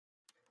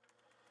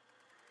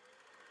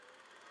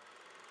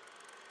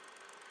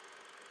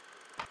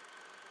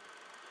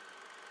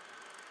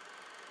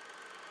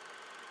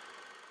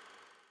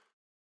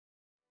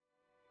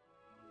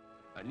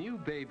A new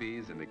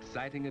baby's an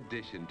exciting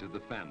addition to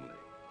the family.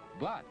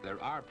 But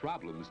there are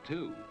problems,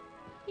 too.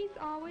 He's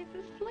always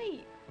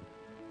asleep.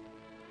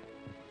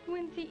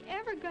 When's he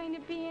ever going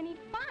to be any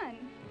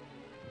fun?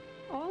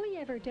 All he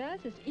ever does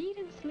is eat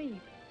and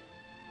sleep.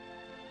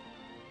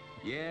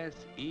 Yes,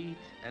 eat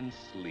and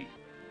sleep.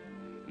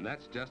 And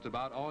that's just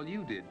about all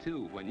you did,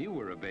 too, when you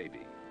were a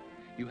baby.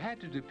 You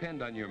had to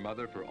depend on your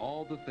mother for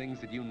all the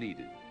things that you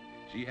needed.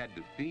 She had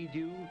to feed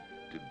you,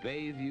 to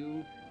bathe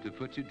you, to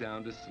put you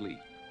down to sleep.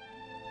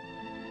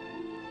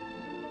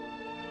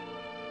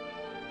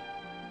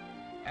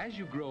 As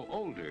you grow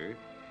older,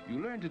 you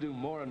learn to do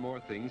more and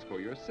more things for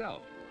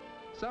yourself.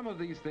 Some of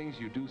these things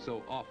you do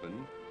so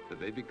often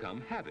that they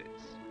become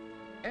habits.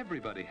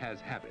 Everybody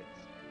has habits.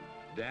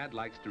 Dad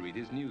likes to read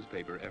his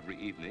newspaper every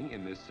evening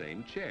in this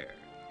same chair.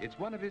 It's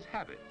one of his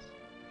habits.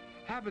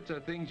 Habits are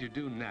things you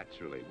do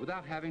naturally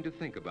without having to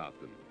think about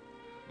them.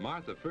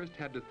 Martha first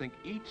had to think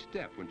each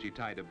step when she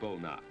tied a bow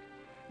knot.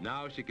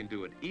 Now she can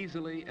do it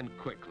easily and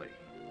quickly.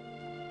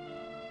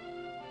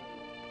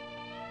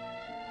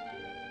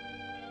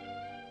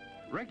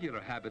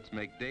 Regular habits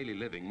make daily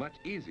living much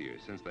easier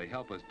since they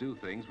help us do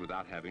things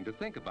without having to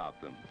think about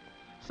them.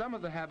 Some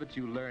of the habits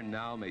you learn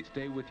now may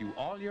stay with you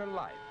all your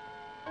life.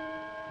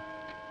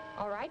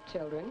 All right,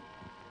 children.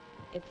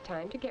 It's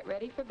time to get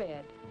ready for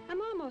bed.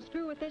 I'm almost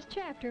through with this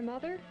chapter,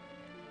 Mother.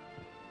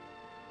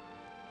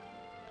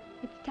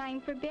 It's time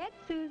for bed,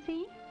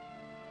 Susie.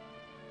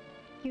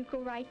 You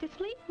go right to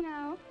sleep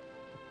now.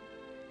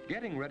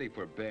 Getting ready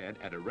for bed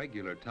at a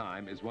regular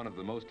time is one of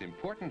the most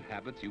important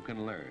habits you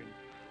can learn.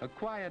 A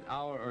quiet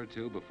hour or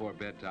two before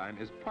bedtime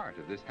is part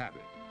of this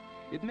habit.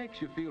 It makes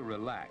you feel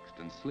relaxed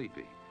and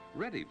sleepy,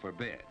 ready for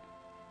bed.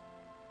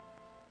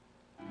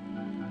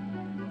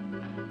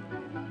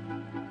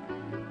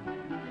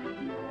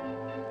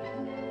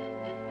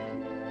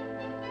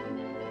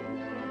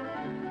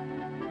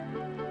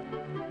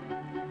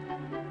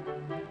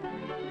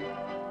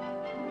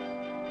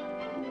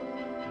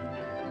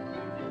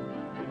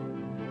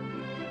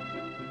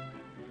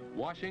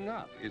 Washing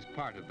up is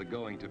part of the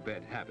going to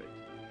bed habit.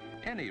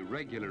 Any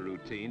regular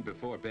routine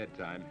before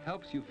bedtime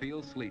helps you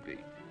feel sleepy.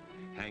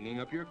 Hanging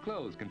up your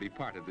clothes can be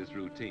part of this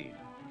routine.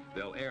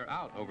 They'll air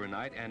out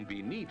overnight and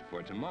be neat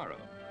for tomorrow.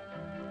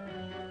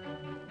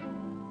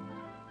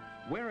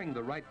 Wearing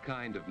the right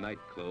kind of night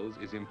clothes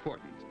is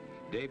important.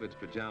 David's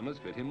pajamas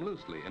fit him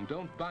loosely and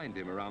don't bind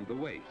him around the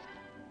waist.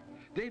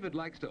 David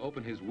likes to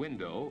open his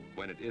window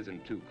when it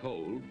isn't too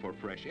cold for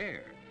fresh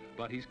air,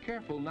 but he's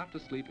careful not to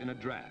sleep in a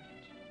draft.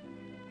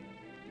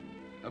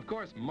 Of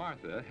course,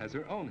 Martha has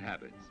her own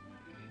habits.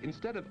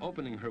 Instead of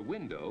opening her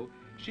window,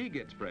 she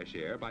gets fresh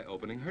air by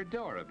opening her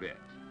door a bit.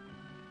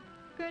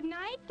 Good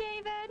night,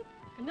 David.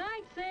 Good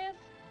night, sis.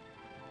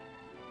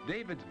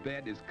 David's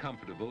bed is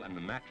comfortable and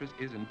the mattress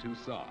isn't too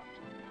soft.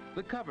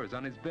 The covers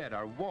on his bed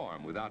are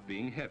warm without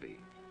being heavy.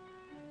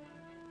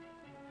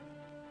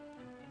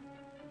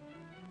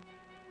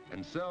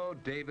 And so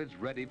David's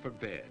ready for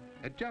bed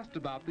at just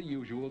about the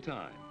usual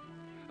time.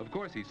 Of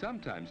course, he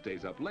sometimes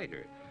stays up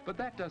later, but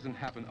that doesn't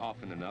happen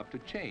often enough to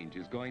change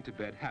his going to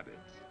bed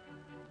habits.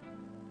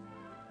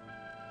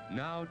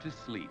 Now to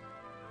sleep.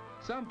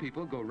 Some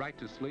people go right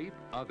to sleep,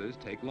 others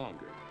take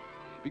longer.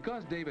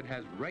 Because David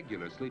has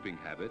regular sleeping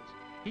habits,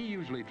 he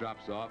usually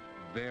drops off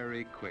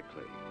very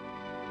quickly.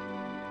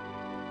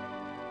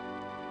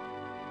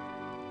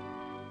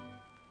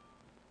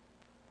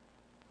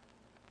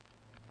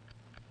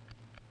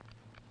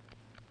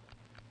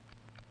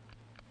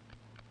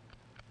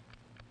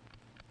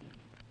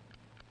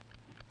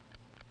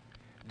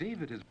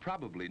 David has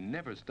probably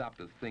never stopped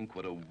to think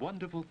what a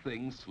wonderful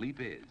thing sleep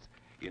is.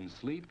 In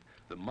sleep,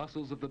 the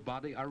muscles of the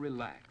body are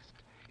relaxed.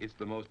 It's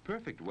the most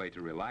perfect way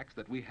to relax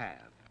that we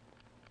have.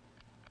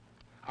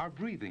 Our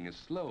breathing is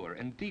slower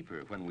and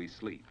deeper when we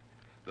sleep.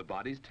 The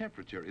body's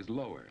temperature is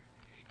lower.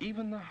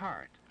 Even the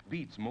heart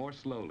beats more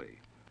slowly.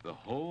 The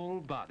whole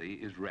body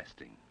is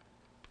resting.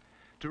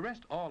 To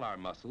rest all our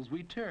muscles,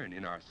 we turn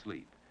in our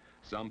sleep.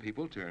 Some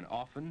people turn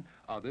often,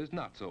 others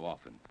not so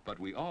often, but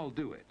we all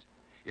do it.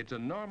 It's a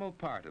normal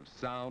part of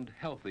sound,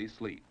 healthy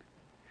sleep.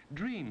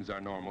 Dreams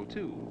are normal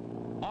too.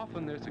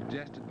 Often they're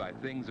suggested by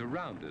things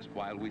around us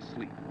while we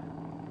sleep.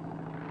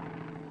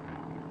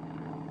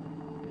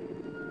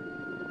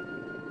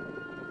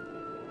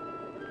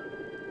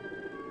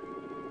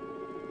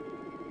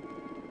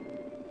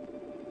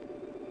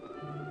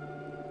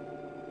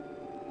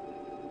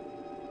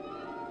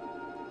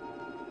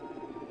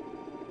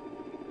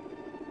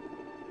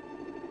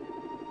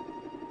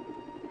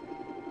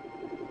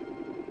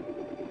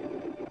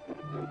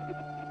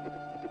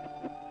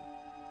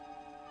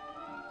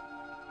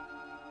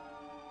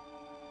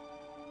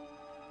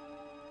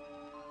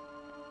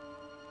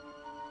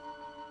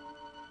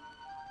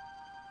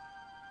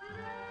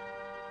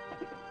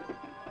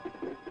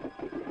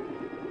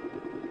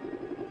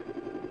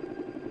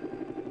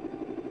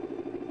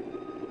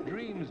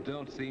 Dreams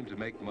don't seem to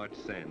make much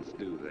sense,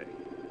 do they?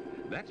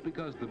 That's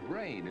because the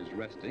brain is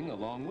resting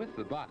along with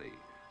the body,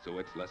 so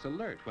it's less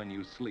alert when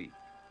you sleep.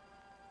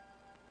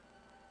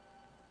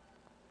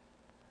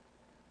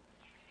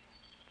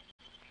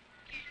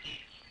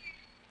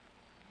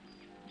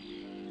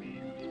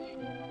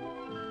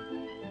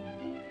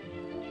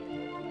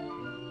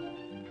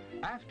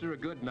 After a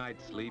good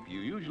night's sleep,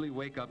 you usually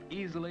wake up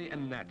easily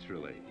and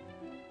naturally.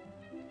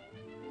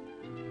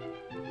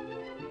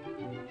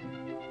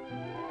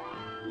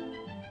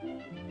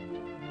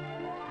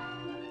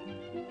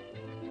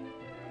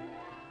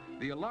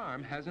 The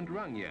alarm hasn't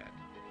rung yet.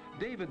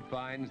 David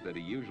finds that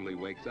he usually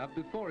wakes up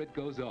before it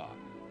goes off.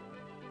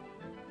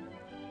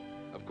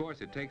 Of course,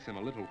 it takes him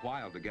a little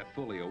while to get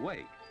fully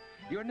awake.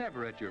 You're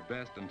never at your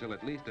best until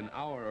at least an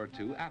hour or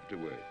two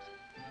afterwards.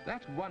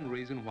 That's one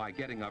reason why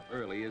getting up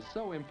early is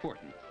so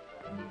important.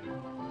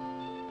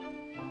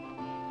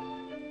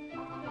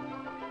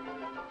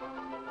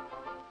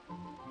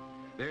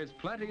 There's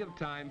plenty of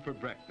time for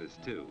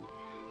breakfast, too.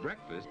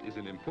 Breakfast is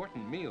an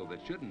important meal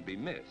that shouldn't be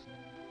missed.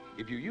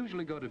 If you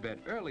usually go to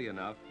bed early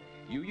enough,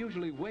 you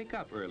usually wake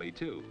up early,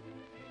 too.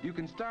 You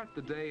can start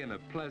the day in a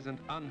pleasant,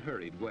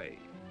 unhurried way.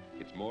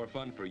 It's more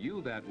fun for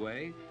you that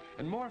way,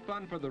 and more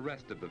fun for the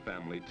rest of the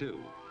family, too.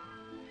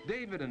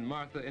 David and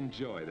Martha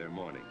enjoy their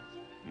mornings,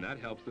 and that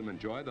helps them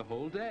enjoy the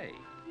whole day.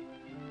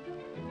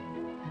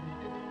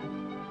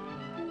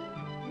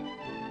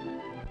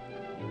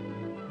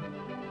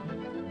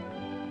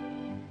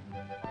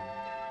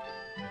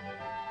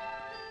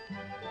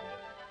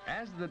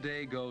 As the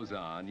day goes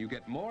on, you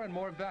get more and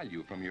more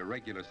value from your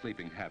regular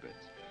sleeping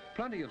habits.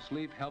 Plenty of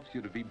sleep helps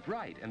you to be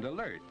bright and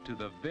alert to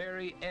the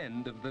very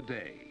end of the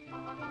day.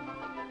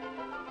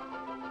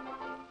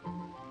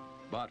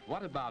 But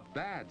what about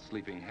bad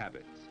sleeping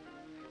habits?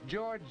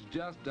 George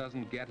just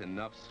doesn't get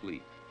enough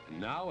sleep.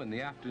 And now in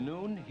the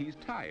afternoon, he's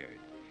tired.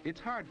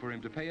 It's hard for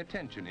him to pay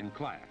attention in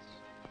class.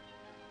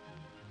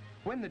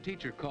 When the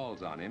teacher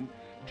calls on him,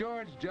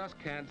 George just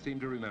can't seem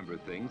to remember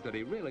things that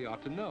he really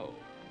ought to know.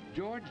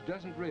 George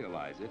doesn't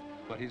realize it,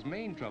 but his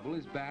main trouble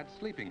is bad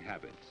sleeping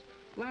habits.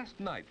 Last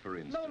night, for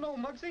instance... No,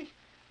 Muggsy.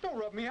 Don't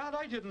rub me out.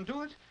 I didn't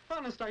do it.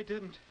 Honest, I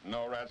didn't.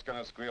 No rat's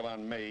gonna squeal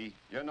on me.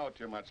 You know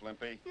too much,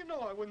 Limpy. You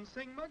know I wouldn't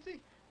sing, Muggsy.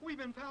 We've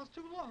been pals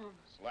too long.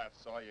 Slat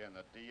saw you in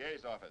the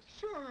DA's office.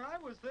 Sure, I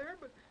was there,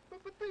 but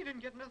they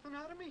didn't get nothing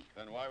out of me.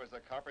 Then why was the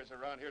coppers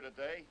around here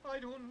today? I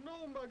don't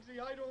know, Muggsy.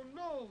 I don't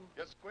know.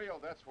 You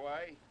squealed, that's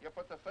why. You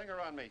put the finger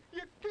on me.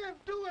 You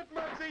can't do it,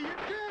 Muggsy. You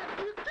can't.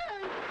 You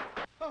can't.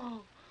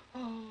 Oh.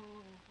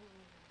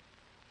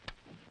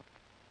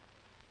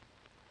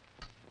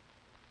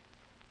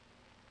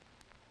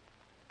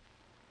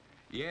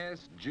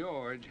 Yes,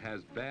 George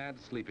has bad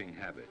sleeping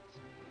habits.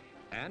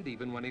 And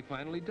even when he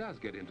finally does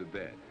get into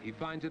bed, he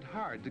finds it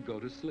hard to go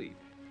to sleep.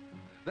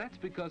 That's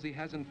because he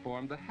hasn't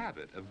formed the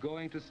habit of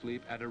going to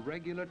sleep at a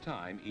regular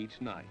time each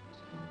night.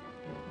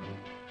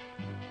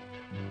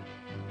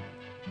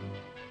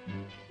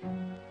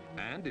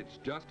 And it's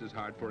just as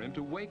hard for him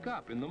to wake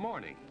up in the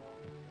morning.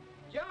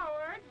 George!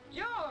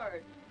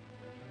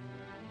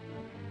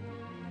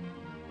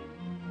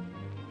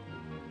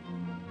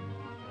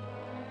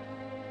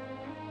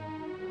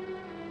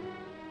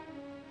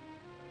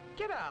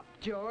 Get up,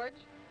 George.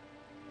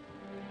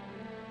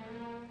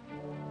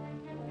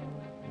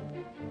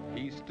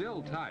 He's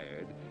still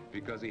tired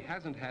because he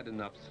hasn't had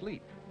enough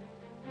sleep.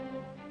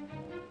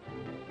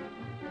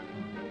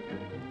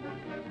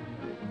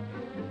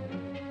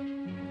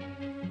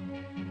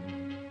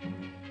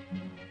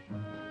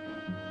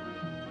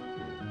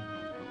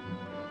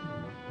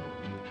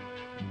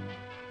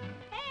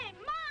 Hey,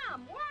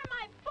 Mom, where are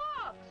my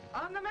books?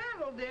 On the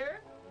mantel,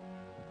 dear.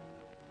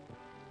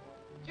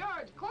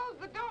 George, close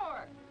the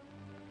door.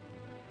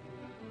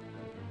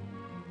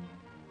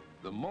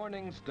 The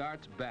morning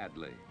starts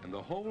badly, and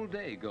the whole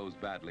day goes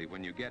badly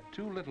when you get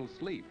too little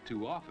sleep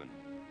too often.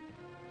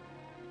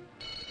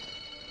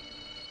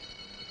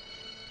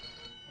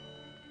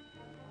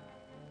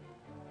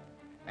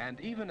 And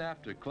even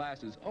after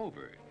class is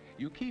over,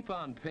 you keep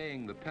on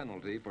paying the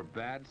penalty for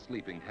bad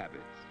sleeping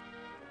habits.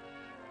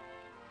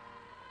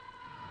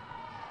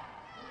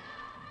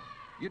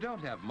 You don't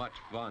have much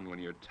fun when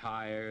you're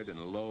tired and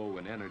low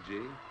in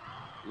energy.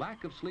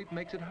 Lack of sleep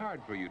makes it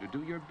hard for you to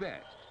do your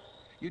best.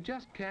 You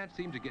just can't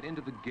seem to get into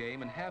the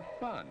game and have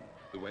fun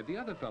the way the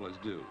other fellas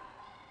do.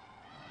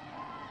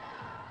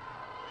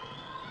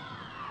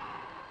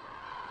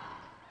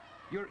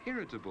 You're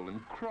irritable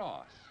and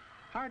cross,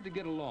 hard to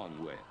get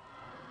along with.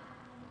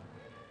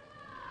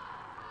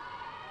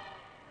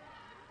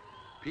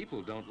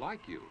 People don't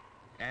like you,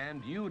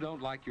 and you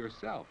don't like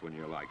yourself when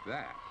you're like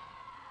that.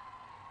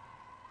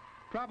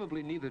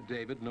 Probably neither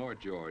David nor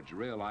George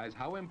realize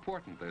how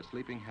important their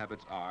sleeping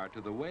habits are to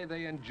the way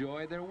they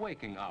enjoy their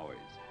waking hours.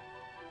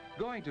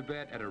 Going to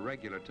bed at a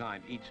regular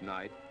time each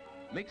night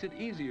makes it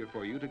easier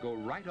for you to go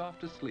right off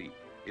to sleep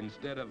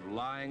instead of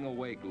lying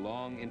awake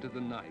long into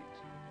the night.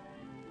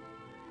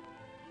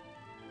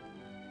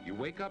 You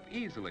wake up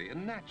easily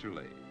and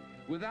naturally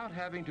without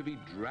having to be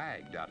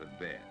dragged out of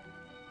bed.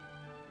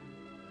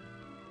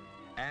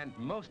 And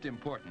most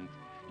important,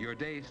 your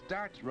day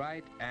starts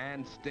right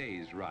and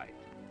stays right.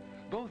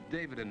 Both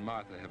David and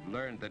Martha have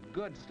learned that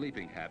good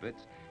sleeping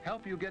habits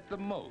help you get the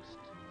most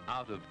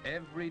out of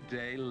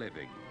everyday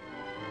living.